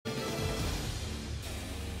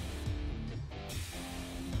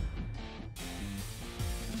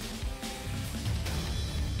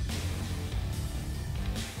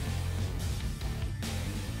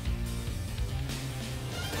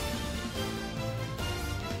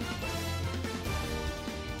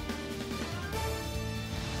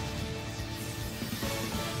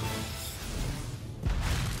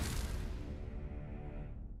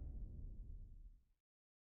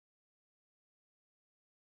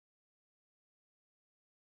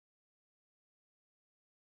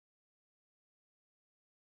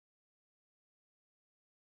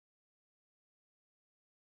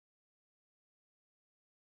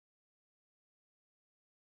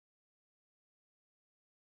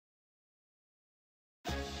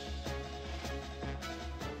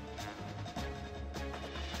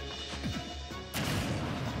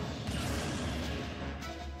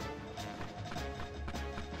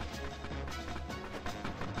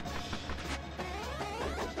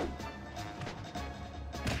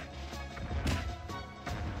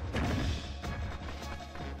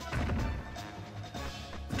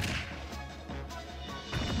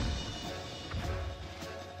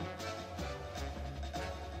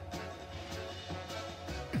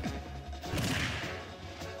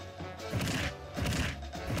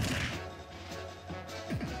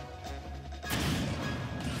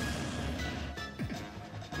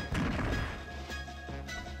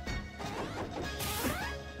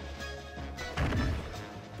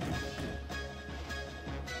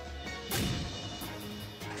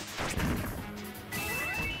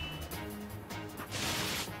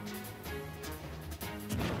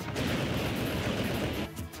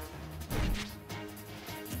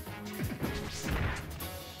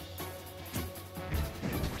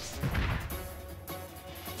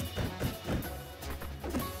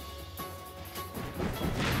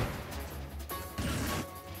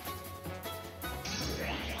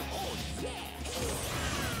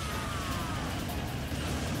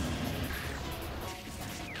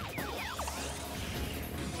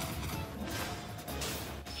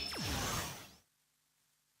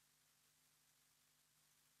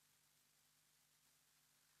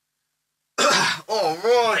All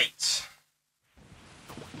right.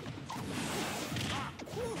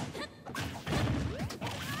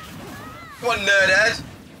 Come on, nerdhead.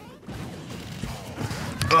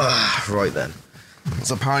 Right then.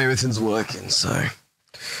 So apparently everything's working, so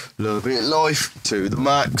little bit of life to the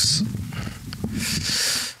max.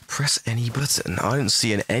 Press any button. I don't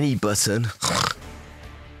see an any button.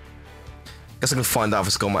 Guess I can find out if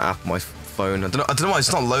it's got my app on my phone. I don't know why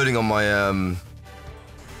it's not loading on my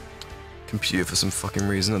computer for some fucking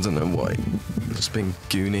reason. I don't know why. I'm just being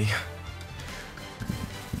goony.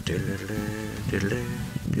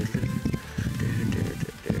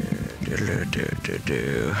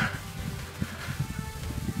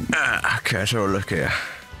 Okay, let's have a look here.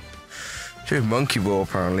 Dude, Monkey Ball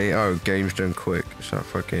apparently. Oh, game's done quick. It's that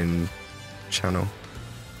fucking channel.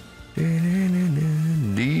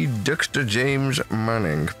 The Dexter James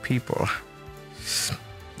Manning people.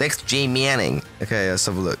 Dexter J Manning. Okay, let's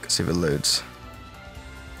have a look. See if it loads.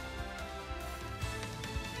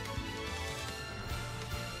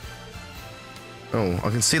 Oh, I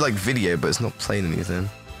can see like video, but it's not playing anything.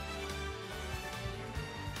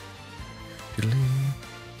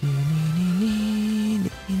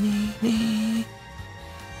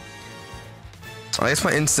 I guess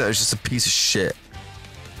my internet is just a piece of shit.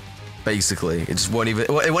 Basically, it just won't even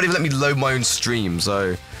let me load my own stream.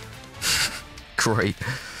 So great.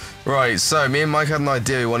 Right, so me and Mike had an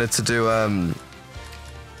idea. We wanted to do on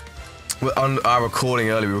our recording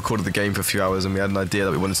earlier. We recorded the game for a few hours, and we had an idea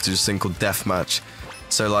that we wanted to do this thing called deathmatch.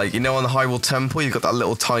 So like, you know, on the Hyrule Temple, you've got that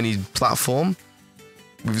little tiny platform.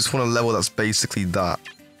 We just want a level that's basically that.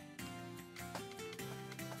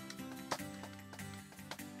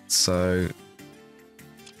 So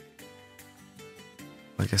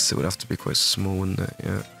I guess it would have to be quite small, wouldn't it?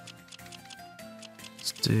 Yeah.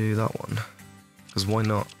 Let's do that one. Because why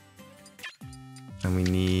not? And we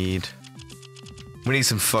need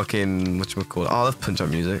some fucking, whatchamacallit? Oh, let's punch up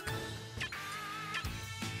music.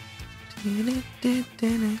 I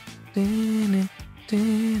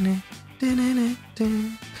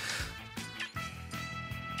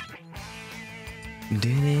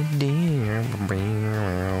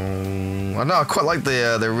know, I quite like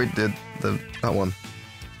the that one.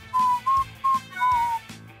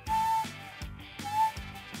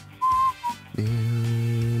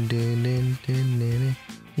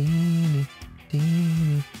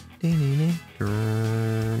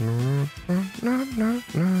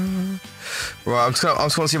 Right, I'm just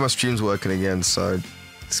gonna see if my stream's working again, so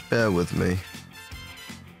just bear with me.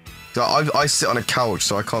 I sit on a couch,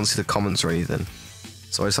 so I can't see the comments or anything.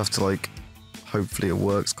 So I just have to like, hopefully it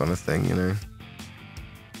works kind of thing, you know?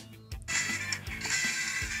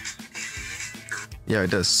 Yeah,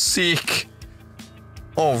 it does. Sick!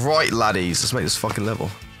 Alright, laddies, let's make this fucking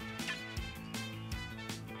level.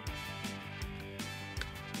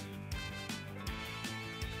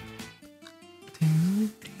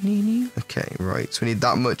 Okay, right, so we need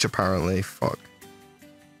that much apparently, fuck.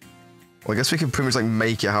 Well, I guess we can pretty much like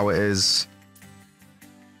make it how it is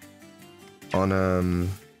on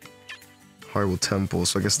Hyrule Temple,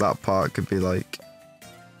 so I guess that part could be like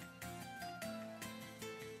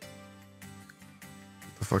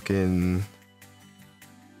the fucking,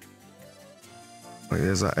 like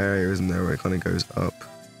there's that area, isn't there, where it kind of goes up.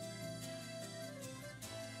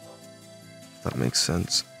 That makes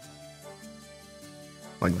sense.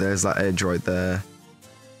 Like there's that edge right there,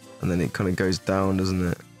 and then it kind of goes down, doesn't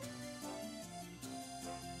it?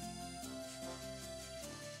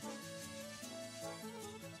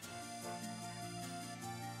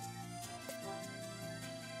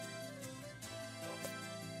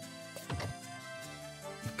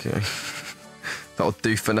 Okay, that'll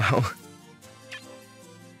do for now.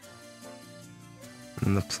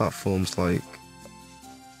 And the platform's like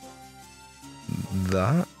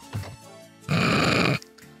that.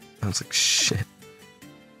 Sounds like shit.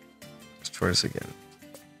 Let's try this again.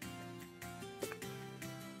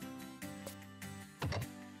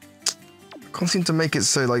 I can't seem to make it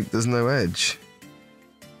so like there's no edge.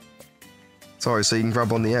 Sorry, so you can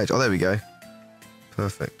grab on the edge. Oh, there we go.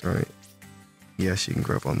 Perfect, right. Yes, you can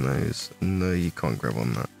grab on those. No, you can't grab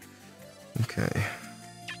on that. Okay.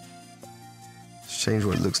 Let's change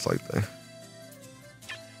what it looks like though.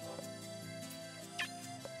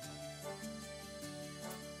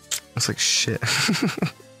 Looks like shit.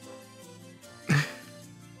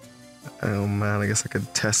 Oh man, I guess I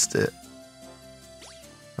could test it.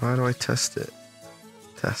 How do I test it?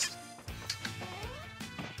 Test.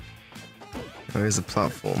 Oh, here's the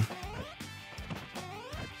platform.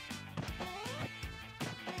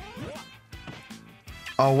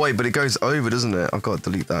 Oh wait, but it goes over, doesn't it? I've got to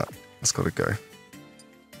delete that. It's got to go.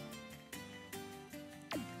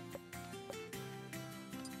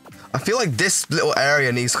 feel like this little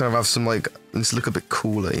area needs to kind of have some, like, needs to look a bit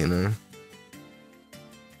cooler, you know?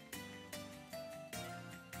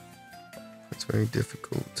 It's very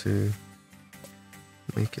difficult to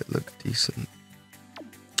make it look decent.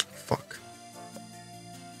 Fuck.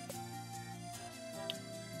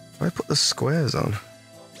 Why put the squares on?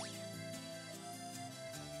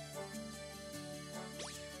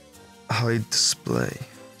 Hide display.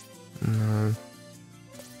 No.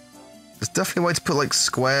 There's definitely a way to put like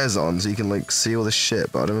squares on so you can like see all the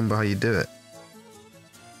shit, but I don't remember how you do it.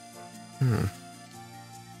 There's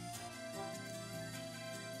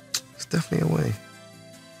definitely a way.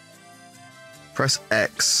 Press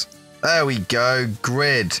X. There we go.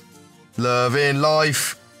 Grid. Loving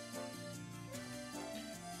life.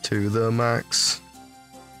 To the max.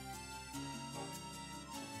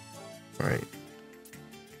 Right.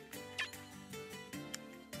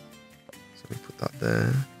 So we put that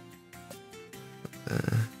there.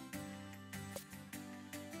 There.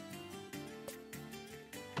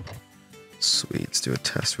 Sweet, let's do a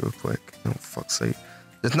test real quick. Oh, fuck's sake.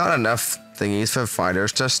 There's not enough thingies for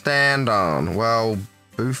fighters to stand on. Well,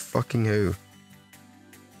 boo fucking who.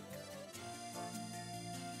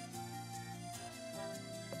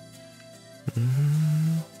 I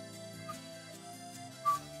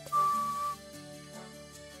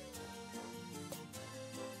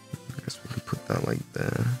guess we can put that like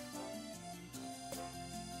there.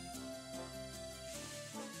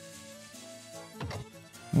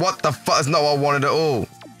 What the fuck? That's not what I wanted at all.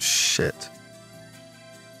 Shit.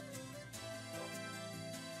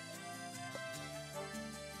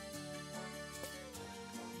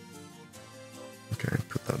 Okay,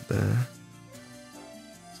 put that there.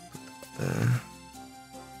 Let's put that there.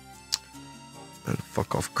 And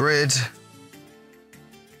fuck off grid.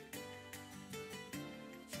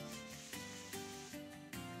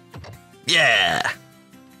 Yeah!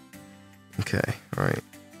 Okay, alright.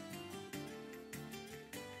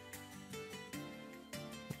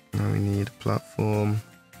 Now we need a platform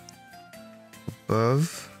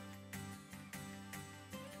above.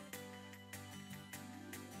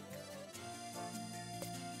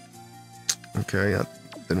 Okay, that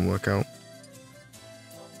didn't work out.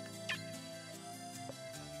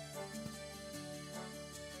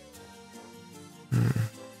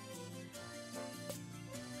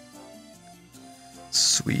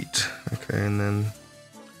 Sweet. Okay, and then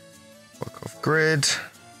fuck off grid. So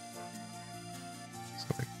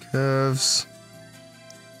it curves.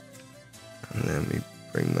 And then we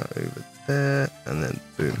bring that over there, and then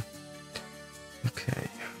boom. Okay.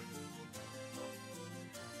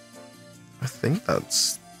 I think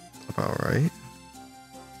that's about right.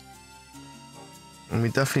 And we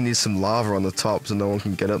definitely need some lava on the top so no one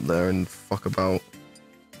can get up there and fuck about.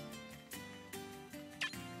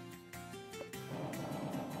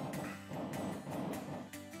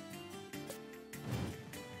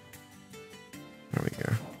 There we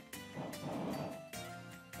go.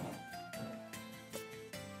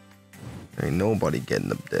 Ain't nobody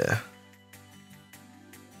getting up there.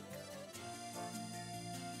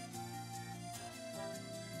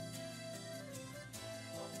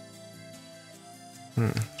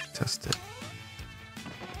 Test it.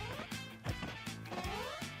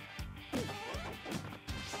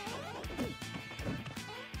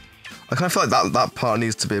 I kind of feel like that part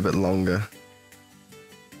needs to be a bit longer.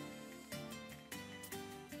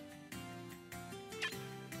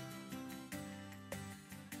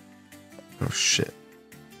 Oh shit.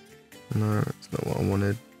 No, it's not what I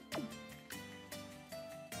wanted.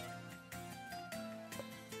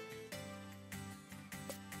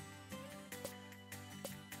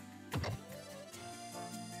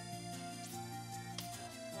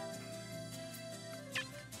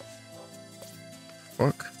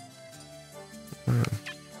 Fuck.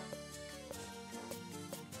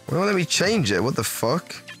 Why won't let me change it? What the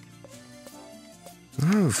fuck?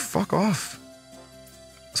 No, fuck off.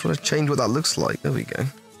 I just want to change what that looks like. There we go.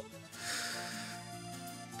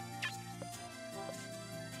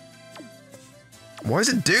 Why does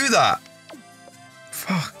it do that?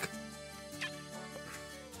 Fuck.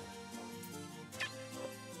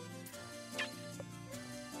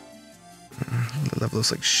 The level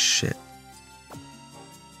looks like shit.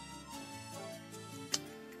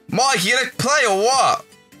 Mike, you gonna play or what?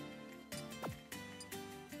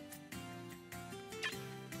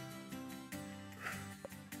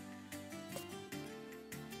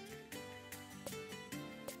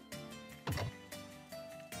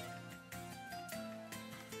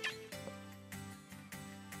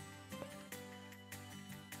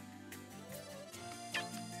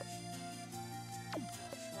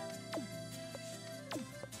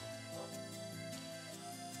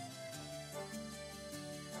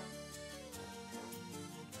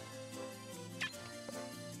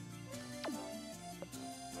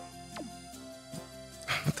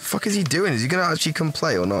 fuck is he doing? Is he gonna actually come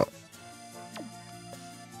play or not?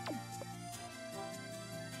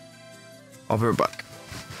 I'll be right back.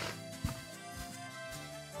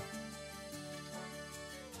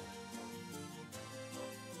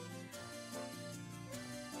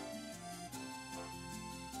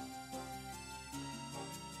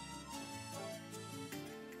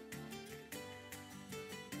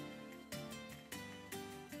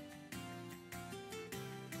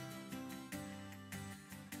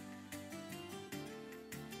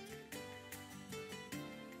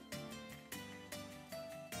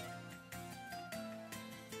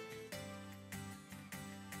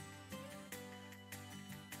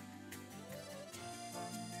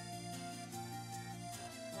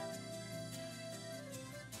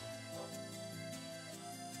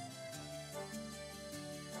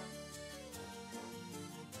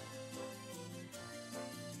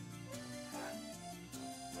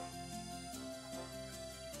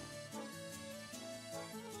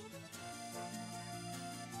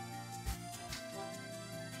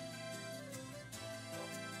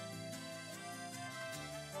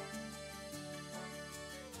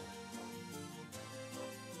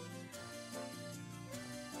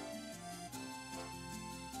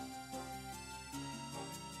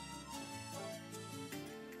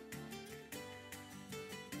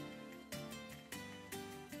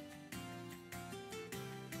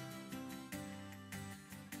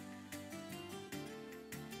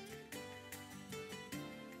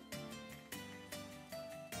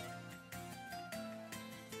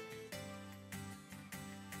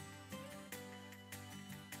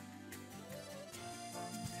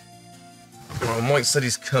 Well, Mike said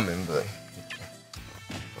he's coming, but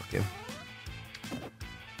fuck him.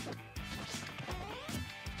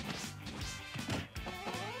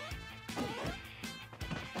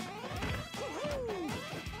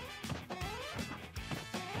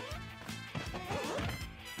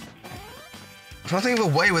 I'm trying to think of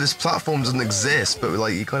a way where this platform doesn't exist, but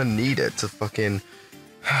like you kind of need it to fucking.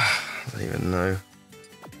 I don't even know.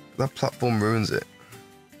 That platform ruins it.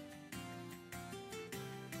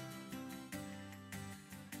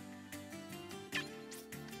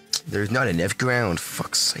 There's not enough ground, for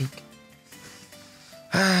fuck's sake.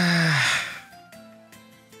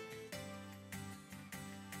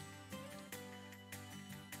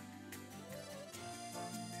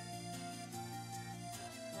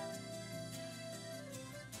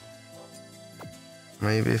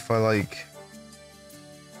 Maybe if I like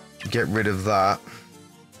get rid of that.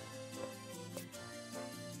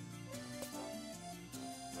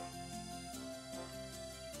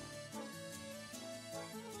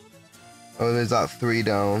 Oh, there's that 3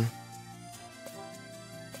 down.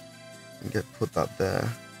 Put that there.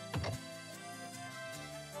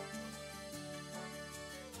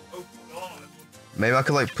 Oh God. Maybe I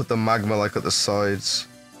could like put the magma like at the sides.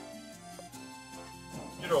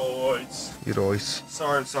 You're alright. You'd always.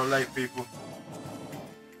 Sorry I'm so late, people.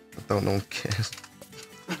 I don't know, kids.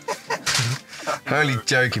 Only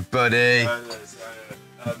joking, buddy.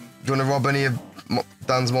 Do You wanna rob any of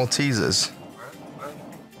Dan's Maltesers?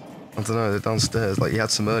 I don't know, they're downstairs. Like, he had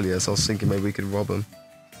some earlier, so I was thinking maybe we could rob them.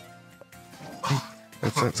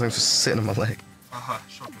 Thanks for sitting on my leg.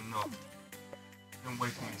 Shocking not. Don't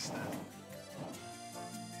wake me instead.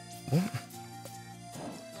 What?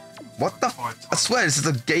 What the I swear, this is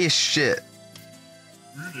the gayest shit.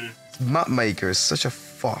 Really? Map maker is such a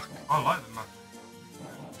fuck. I like the map.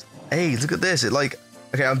 Hey, look at this. It like...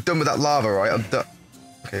 Okay, I'm done with that lava, right? I'm done.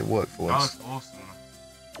 Okay, it worked for once. That looks awesome.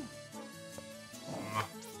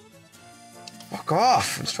 Fuck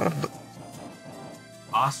off! I'm just trying to...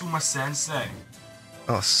 Asuma Sensei.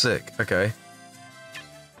 Oh, sick. Okay.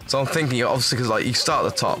 So I'm thinking, obviously, because like you start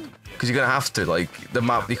at the top, because you're gonna have to. Like the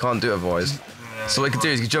map, you can't do it otherwise. Yeah, so what you could do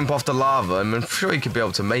is you jump off the lava, and I'm sure you could be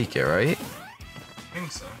able to make it, right? I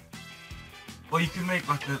think so. Well, you could make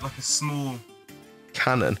like a small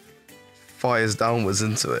cannon fires downwards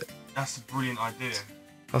into it. That's a brilliant idea.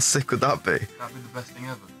 How sick would that be? That'd be the best thing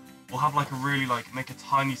ever. Or have like a really make a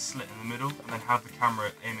tiny slit in the middle, and then have the camera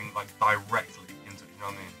aiming like directly into it. You know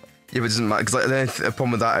what I mean? Yeah, but it doesn't matter, because like, the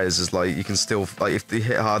problem with that is like you can still, like if they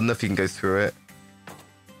hit hard enough, you can go through it.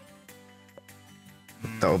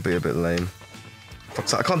 That would be a bit lame. Fuck,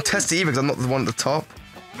 so I can't test it either because I'm not the one at the top.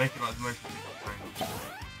 Make it like the most ridiculous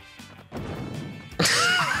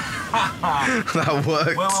That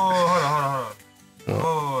worked. Wait, hold on.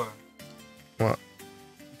 What? What?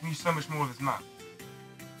 You can use so much more of this map.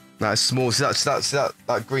 No, it's small. See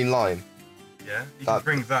that green line? Yeah? You can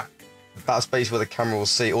bring that. That space where the camera will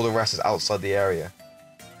see. All the rest is outside the area.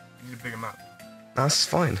 You need a bigger map. That's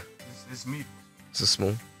fine. It's me. It's a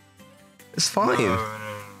small. It's fine. No.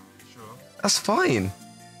 That's fine.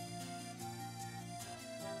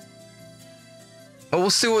 Oh, we'll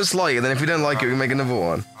see what it's like, and then if we don't like it, we can make another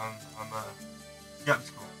one.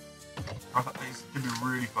 Skeptical. I thought this could be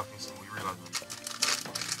really fucking small, you realise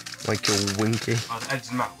that? Like your winky. The edge of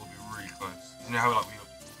the map will be really close. You know how like we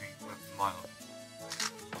went a mile?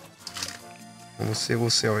 And we'll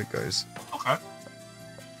see how it goes. Okay.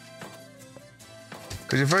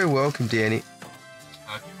 Because you're very welcome, Danny.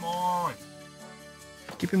 Keep in mind.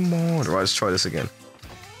 Keep in mind. Right, let's try this again.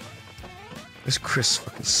 This Chris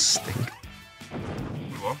fucking stink.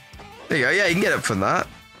 What? There you go, yeah, you can get up from that.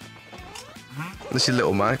 That's your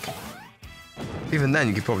little Mac. Even then,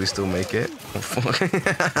 you could probably still make it. Oh, fuck.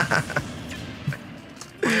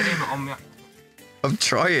 I'm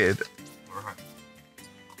trying.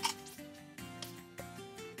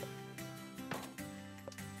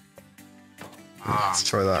 Let's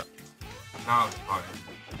try that. Now it's fine.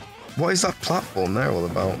 What is that platform there all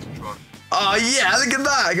about? Oh yeah, look at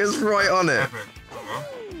that! It goes right on it.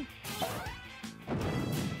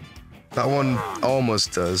 That one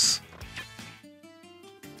almost does.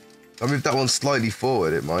 I moved that one slightly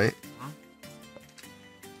forward, it might.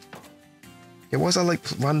 Yeah, why is that like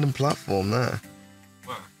random platform there?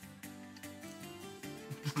 Where?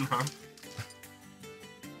 No.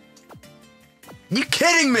 You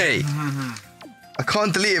kidding me? I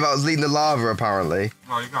can't delete it if I was leading the lava, apparently.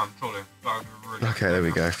 No, you can't, totally. That would be really Okay, there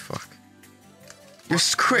we go, fuck. Your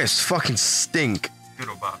Chris fucking stink. Good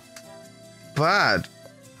or bad? Bad.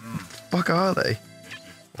 Fuck are they?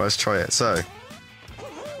 Well, let's try it, so.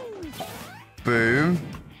 Boom.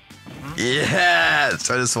 Yeah! Let's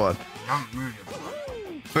try this one. You haven't moved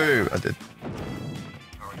yet. Boom, I did.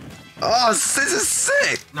 Oh, this is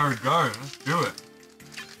sick! There we go, let's do it.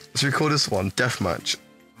 Let's record this one, deathmatch.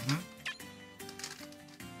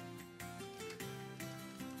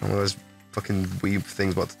 One of those fucking weeb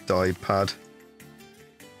things about to die, pad.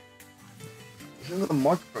 You haven't got the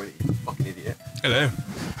microphone, you fucking idiot. Hello.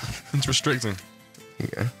 It's restricting. Here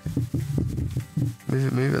you go.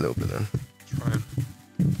 Move it a little bit then. Trying.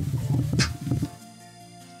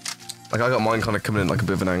 Like I got mine kind of coming in like a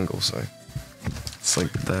bit of an angle, so it's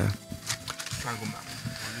like there. Triangle map.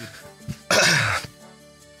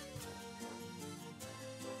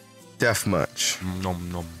 Deathmatch.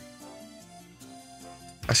 Nom nom.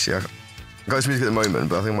 Actually, I got this music at the moment,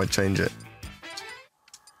 but I think I might change it.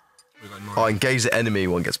 Oh, engage the enemy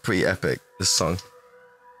one gets pretty epic. This song.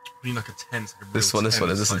 We need like a tense. Like a This one. This one.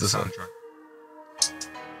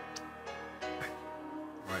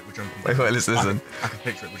 Right, we're jumping. Wait, listen. I can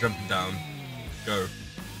picture it. We're jumping down. Go.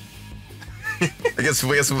 It gets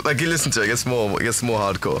like you listen to it. It gets more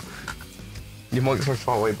hardcore. Your mic's quite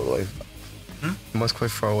far away, by the way. Your mic's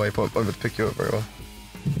quite far away, but I'm going to pick you up very well.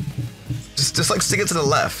 Just like stick it to the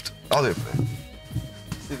left. I'll do it.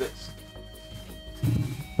 See this.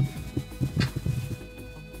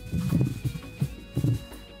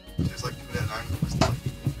 Just like giving it an angle.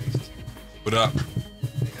 What up? There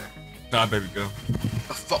you go. Nah, baby girl.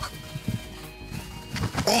 Oh fuck.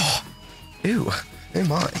 Oh. Ew. Oh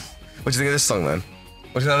my. What do you think of this song then?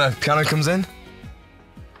 What do you think? Piano comes in.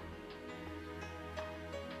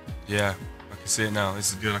 Yeah, I can see it now. This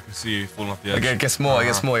is good. I can see you falling off the edge. Okay, guess more.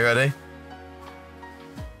 Guess more. You ready?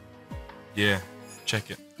 Yeah, check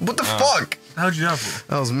it. What the fuck? How did you have it?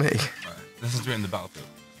 That was me. Right, let's do it in the battlefield.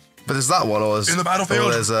 But there's that one, or there's... In the battlefield?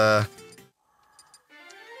 Or there's,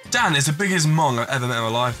 Dan, it's the biggest mong I've ever met in my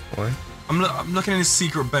life. What? I'm looking in his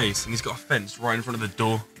secret base, and he's got a fence right in front of the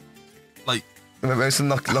door. Like... Maybe to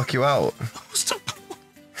knock you out. Stop.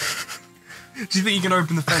 Do you think you can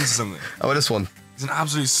open the fence or something? Oh, this one. He's an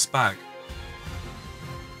absolute spag.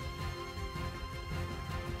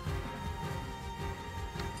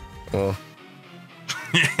 Oh.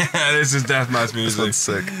 Yeah, this is deathmatch music. This one's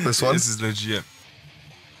sick. This one? This is legit.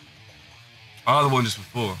 Oh, the one just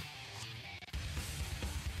before.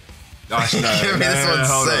 Actually, no, Give me this one's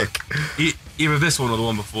sick. Either this one or the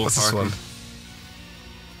one before. What's this one?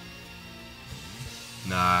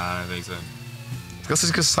 Nah, I don't think so. It's got such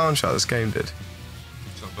a good soundtrack this game did.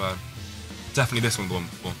 It's not bad. Definitely this one, the one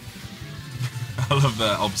before. I love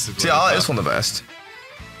that obstacle. See, I like this one the best.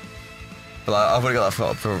 But like, I've already got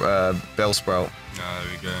that for Bell Sprout. Nah, there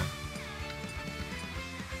we go.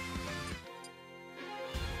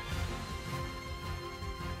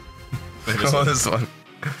 Come on, this one.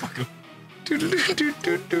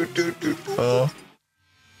 Oh.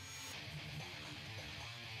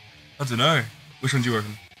 I don't know. Which one do you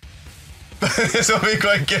reckon? This will be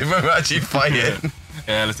quite good when we're actually fighting.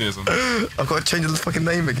 Yeah, let's do this one. I've got to change the fucking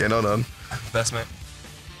name again, hold on. Best, mate.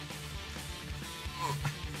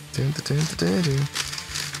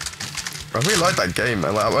 I really like that game,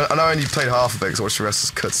 man. Like, I know I only played half of it because I watched the rest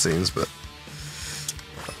of the cutscenes, but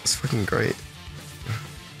it's fucking great.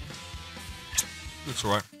 Looks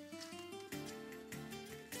alright.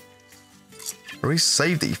 Already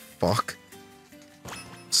saved it, you fuck.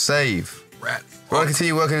 Save. Rat. Want to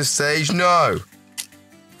continue working the stage? No.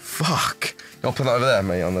 Fuck. I'll put that over there,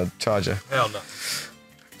 mate, on the charger. Hell no.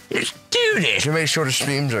 Let's do this and make sure the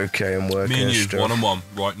stream's okay and working. Me and you, stuff. one-on-one,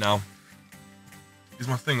 right now. Is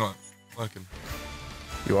my thing like working?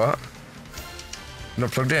 You are?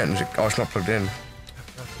 Not plugged in? Oh, it's not plugged in.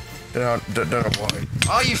 Don't know why.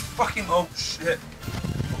 Oh, you fucking... Oh, shit.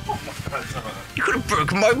 You could have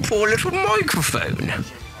broken my poor little microphone.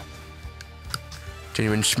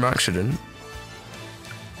 Genuine accident.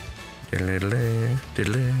 This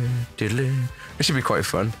should be quite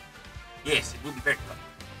fun. Yes, it will be very fun.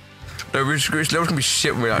 No, it's gonna be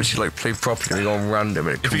shit when we actually like play properly and go on random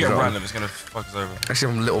and it If comes you get on. random, it's gonna fuck us over.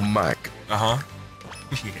 Actually, I'm Little Mac. Uh-huh.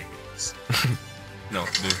 Yes. No,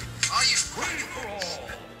 dude. Are you ready for all?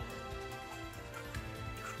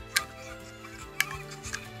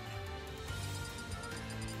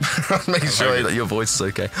 Making sure that your voice is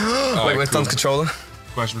okay. Wait, where's Tom's controller?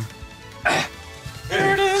 Question.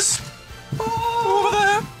 There it is. Over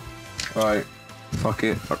there. Right. Fuck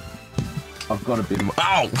it. I've got to be.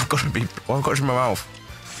 Ow! I've got to be. Oh, I've got it in my mouth.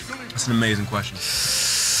 That's an amazing question.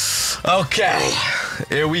 Okay.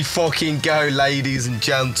 Here we fucking go, ladies and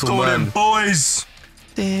gentlemen. Golden boys.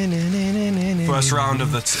 First round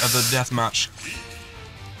of the death match.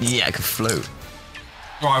 Yeah, I can float.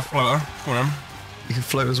 Right, floater. Come on. You can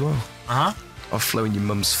float as well. Uh huh. I'll float in your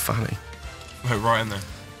mum's fanny. Float right in there.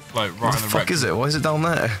 Float right What in the the fuck is it? Why is it down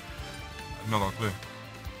there? I've not got a clue.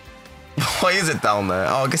 Why is it down there?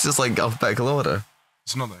 Oh, I guess it's like alphabetical order.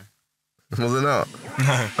 It's not though. Was it not?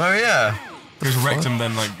 No. Oh yeah. It was rectum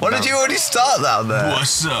then like. Why did you already start down there?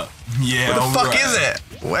 What's up? Yeah. What the fuck right. is it?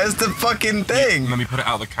 Where's the fucking thing? Let me put it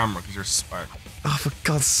out of the camera because you're a spark. Oh, for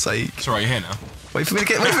God's sake. It's alright, you're here now. Wait for me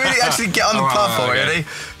to actually get on the Alright, platform. okay.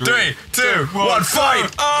 Ready? 3, 2, 1, fight!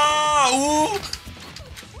 Oh!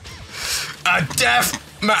 A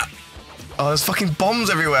death map. Oh, there's fucking bombs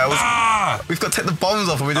everywhere. Ah! We've got to take the bombs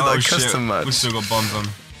off when we did that shit. custom match. We still got bombs on.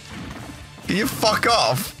 Can you fuck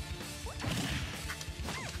off?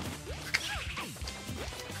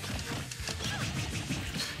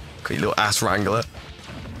 Okay, you little ass wrangler.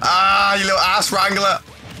 Ah, you little ass wrangler.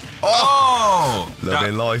 Oh!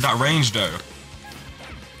 Loving life. That range though.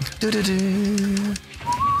 Do-do-do.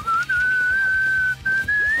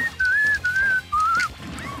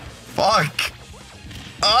 Fuck.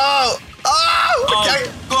 Oh! Oh!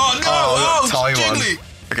 Okay. Oh, no! Oh, Oh, time on. jiggly!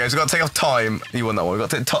 Okay, so we've got to take off time. You won that one. We've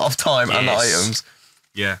got to take off time and the Yes. items.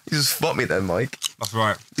 Yeah, You just fought me then, Mike. that's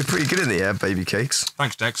right. You're pretty good in the air, baby cakes.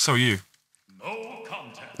 Thanks, Dex. So are you. No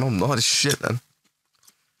contact. No, I'm not. It's shit then.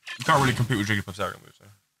 You can't really compete with Jigglypuff's aerial moves, so.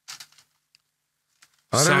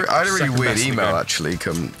 I had a really Second weird best in the email game. actually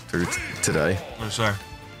come through today. What do you say?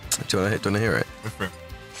 Do you want to hear it? Go for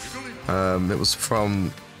it. It was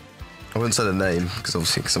from. I wouldn't say the name because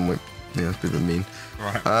obviously some people are mean.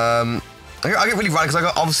 Right. I get really random because I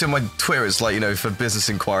got obviously on my Twitter it's like for business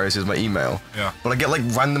inquiries is my email. Yeah. But I get like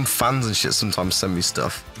random fans and shit sometimes send me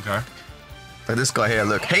stuff. Okay. Like this guy here,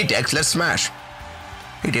 look. Hey Dex, let's smash.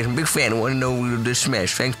 Hey Dex, I'm a big fan. I want to know the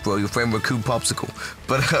smash. Thanks, bro. Your friend Raccoon Popsicle.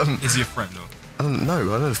 But Is he a friend though? I don't know. I don't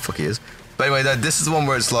know who the fuck he is. But anyway, this is the one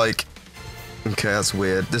where it's like, okay, that's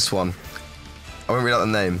weird. This one, I won't read out the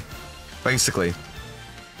name. Basically,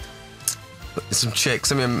 some chick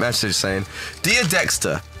sent me a message saying, "Dear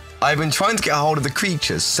Dexter, I've been trying to get a hold of the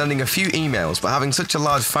creatures, sending a few emails, but having such a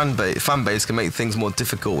large fan base can make things more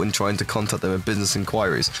difficult when trying to contact them with business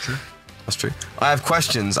inquiries." That's true. That's true. I have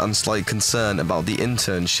questions and slight concern about the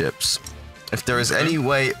internships. If there is any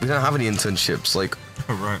way, we don't have any internships. Like,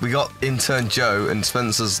 Oh, right. we got intern Joe and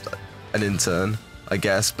Spencer's an intern, I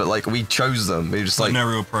guess, but like we chose them. We just like no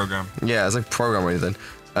real program. yeah, it's like program or anything.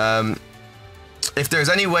 If there's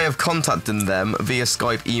any way of contacting them via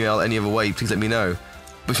Skype, email, any other way, please let me know.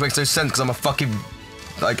 Which makes no sense because I'm a fucking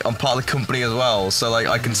like I'm part of the company as well, so like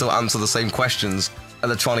I can still answer the same questions and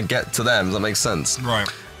they're trying to get to them. Does that make sense? Right.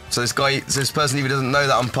 So this person either doesn't know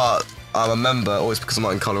that I'm a member, or it's because I'm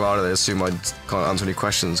not in Colorado. They assume I can't answer any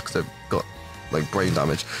questions because they've got like brain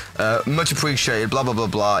damage. Much appreciated. Blah blah blah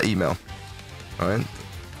blah. Email. All right.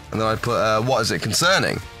 And then I put, what is it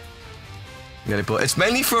concerning? And then I put, it's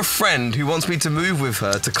mainly for a friend who wants me to move with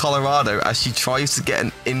her to Colorado as she tries to get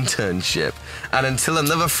an internship, and until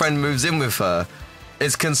another friend moves in with her.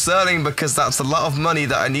 It's concerning because that's a lot of money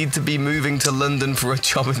that I need to be moving to London for a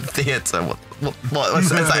job in theatre. What is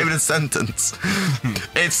that even a sentence?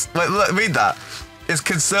 Wait, look, read that. It's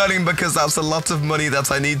concerning because that's a lot of money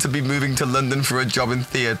that I need to be moving to London for a job in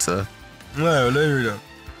theatre. No, no.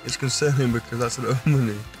 It's concerning because that's a lot of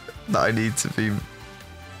money. That I need to be...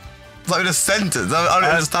 It's like in a sentence. I don't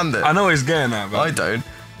understand it. I know what he's getting at, but... I don't.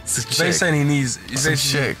 It's a They're chick. saying he needs... It's a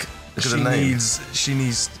chick. Look at the name. She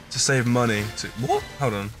needs to save money to... What?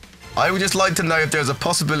 Hold on. I would just like to know if there's a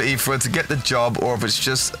possibility for her to get the job or if it's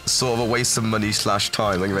just sort of a waste of money /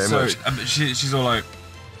 time. Thank you very much. She's all like,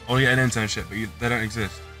 oh, you get an internship, but they don't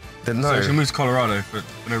exist. Then no. So she moved to Colorado for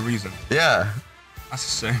no reason. Yeah.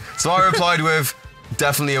 That's a shame. So I replied with,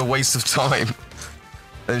 definitely a waste of time.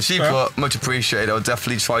 And she put, much appreciated. I would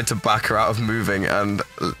definitely try to back her out of moving and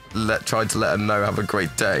tried to let her know, have a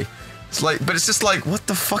great day. It's like, but it's just like, what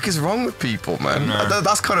the fuck is wrong with people, man?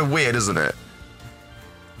 That's kind of weird, isn't it?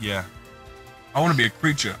 Yeah. I want to be a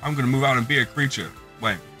creature. I'm going to move out and be a creature.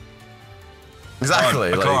 Wait.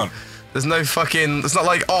 Exactly. I can't. There's no fucking... It's not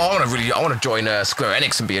like, oh, I want to join Square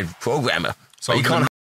Enix and be a programmer. So you can't